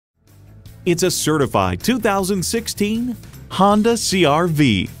It's a certified 2016 Honda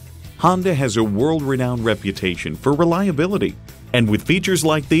CR-V. Honda has a world-renowned reputation for reliability, and with features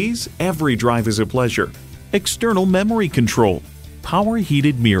like these, every drive is a pleasure. External memory control, power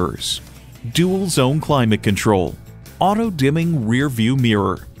heated mirrors, dual zone climate control, auto dimming rear view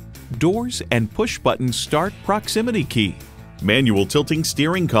mirror, doors and push button start proximity key, manual tilting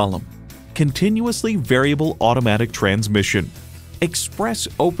steering column, continuously variable automatic transmission, express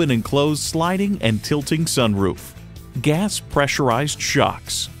open and close sliding and tilting sunroof, gas pressurized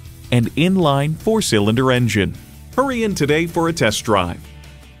shocks, and inline 4-cylinder engine. Hurry in today for a test drive.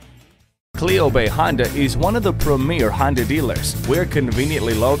 Cleo Bay Honda is one of the premier Honda dealers. We're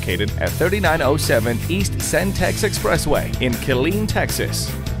conveniently located at 3907 East Centex Expressway in Killeen,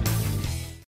 Texas.